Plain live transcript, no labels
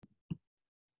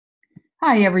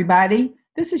Hi, everybody.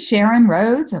 This is Sharon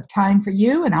Rhodes of Time for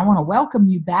You, and I want to welcome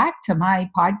you back to my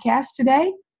podcast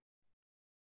today.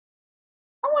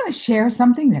 I want to share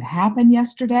something that happened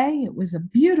yesterday. It was a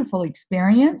beautiful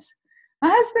experience.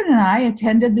 My husband and I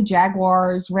attended the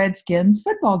Jaguars Redskins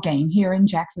football game here in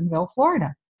Jacksonville,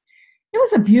 Florida. It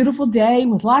was a beautiful day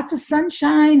with lots of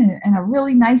sunshine and a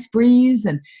really nice breeze,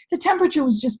 and the temperature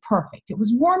was just perfect. It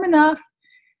was warm enough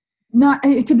not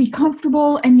to be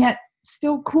comfortable and yet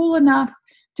still cool enough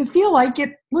to feel like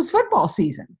it was football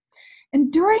season.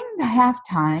 And during the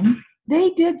halftime,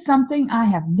 they did something I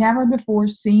have never before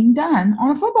seen done on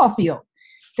a football field.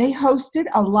 They hosted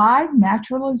a live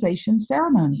naturalization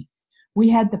ceremony. We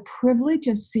had the privilege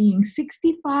of seeing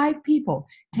 65 people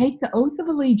take the oath of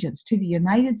allegiance to the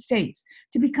United States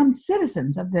to become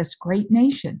citizens of this great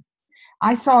nation.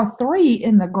 I saw 3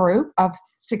 in the group of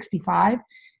 65,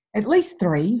 at least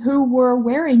 3, who were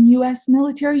wearing U.S.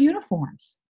 military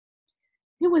uniforms.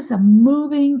 It was a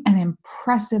moving and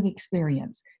impressive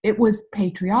experience. It was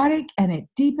patriotic, and it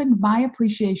deepened my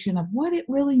appreciation of what it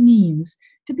really means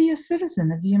to be a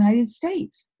citizen of the United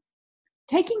States.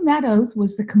 Taking that oath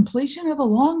was the completion of a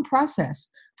long process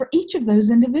for each of those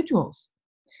individuals.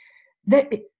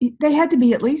 They had to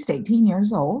be at least 18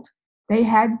 years old. They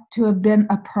had to have been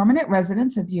a permanent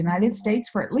resident of the United States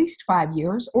for at least 5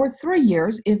 years, or 3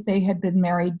 years if they had been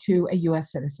married to a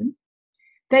U.S. citizen.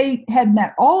 They had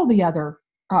met all the other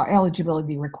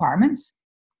eligibility requirements.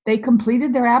 They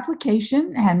completed their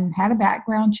application and had a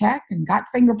background check and got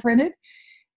fingerprinted.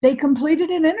 They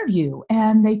completed an interview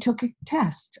and they took a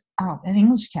test, an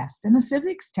English test and a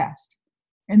civics test.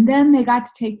 And then they got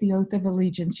to take the oath of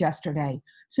allegiance yesterday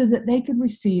so that they could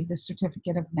receive the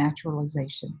certificate of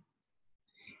naturalization.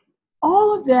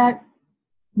 All of that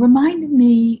reminded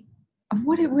me of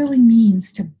what it really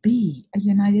means to be a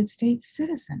United States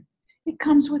citizen. It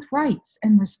comes with rights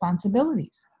and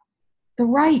responsibilities. The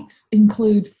rights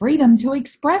include freedom to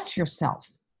express yourself,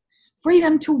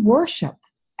 freedom to worship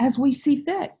as we see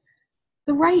fit,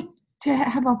 the right to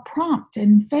have a prompt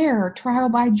and fair trial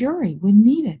by jury when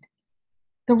needed,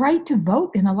 the right to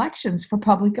vote in elections for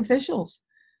public officials,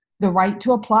 the right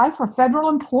to apply for federal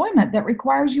employment that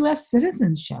requires U.S.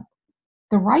 citizenship,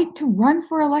 the right to run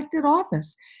for elected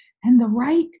office, and the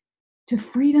right to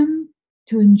freedom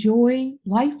to enjoy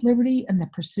life, liberty, and the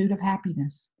pursuit of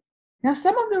happiness. Now,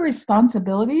 some of the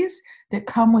responsibilities that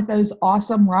come with those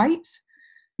awesome rights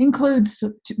include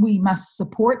we must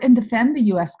support and defend the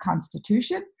U.S.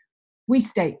 Constitution. We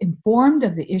stay informed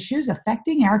of the issues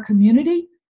affecting our community.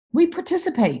 We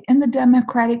participate in the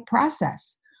democratic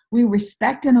process. We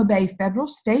respect and obey federal,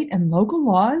 state, and local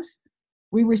laws.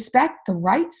 We respect the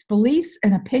rights, beliefs,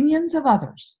 and opinions of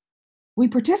others. We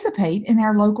participate in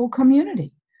our local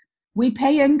community. We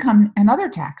pay income and other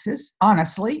taxes,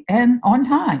 honestly and on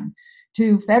time,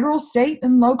 to federal, state,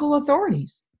 and local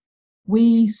authorities.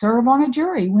 We serve on a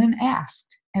jury when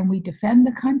asked, and we defend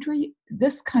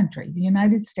this country, the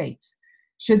United States,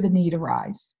 should the need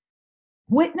arise.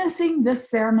 Witnessing this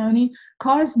ceremony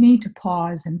caused me to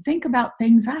pause and think about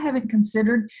things I haven't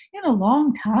considered in a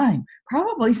long time,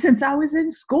 probably since I was in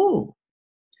school.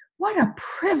 What a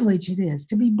privilege it is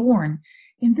to be born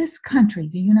in this country,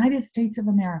 the United States of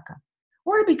America,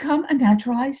 or to become a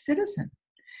naturalized citizen.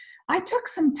 I took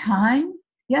some time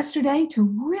yesterday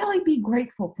to really be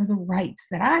grateful for the rights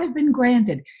that I have been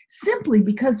granted simply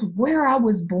because of where I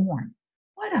was born.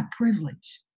 What a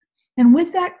privilege. And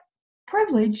with that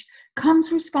privilege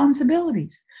comes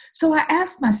responsibilities. So I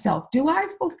asked myself, do I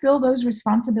fulfill those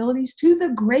responsibilities to the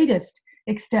greatest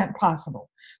extent possible?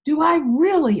 Do I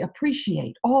really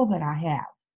appreciate all that I have?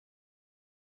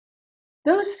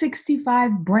 Those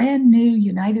 65 brand new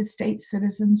United States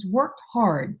citizens worked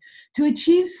hard to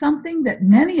achieve something that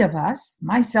many of us,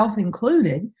 myself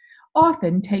included,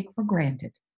 often take for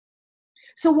granted.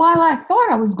 So while I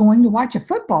thought I was going to watch a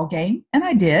football game, and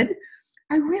I did,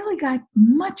 I really got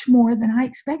much more than I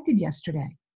expected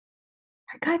yesterday.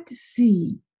 I got to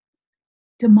see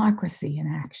democracy in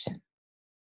action.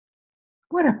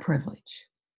 What a privilege.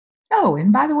 Oh,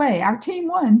 and by the way, our team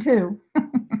won too.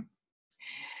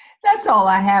 That's all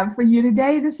I have for you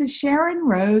today. This is Sharon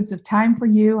Rhodes of Time for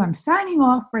You. I'm signing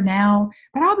off for now,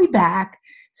 but I'll be back.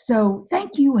 So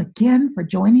thank you again for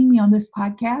joining me on this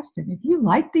podcast. And if you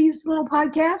like these little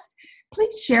podcasts,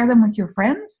 please share them with your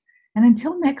friends. And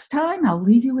until next time, I'll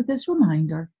leave you with this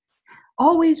reminder.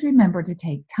 Always remember to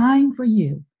take time for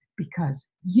you because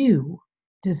you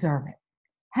deserve it.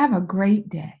 Have a great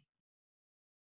day.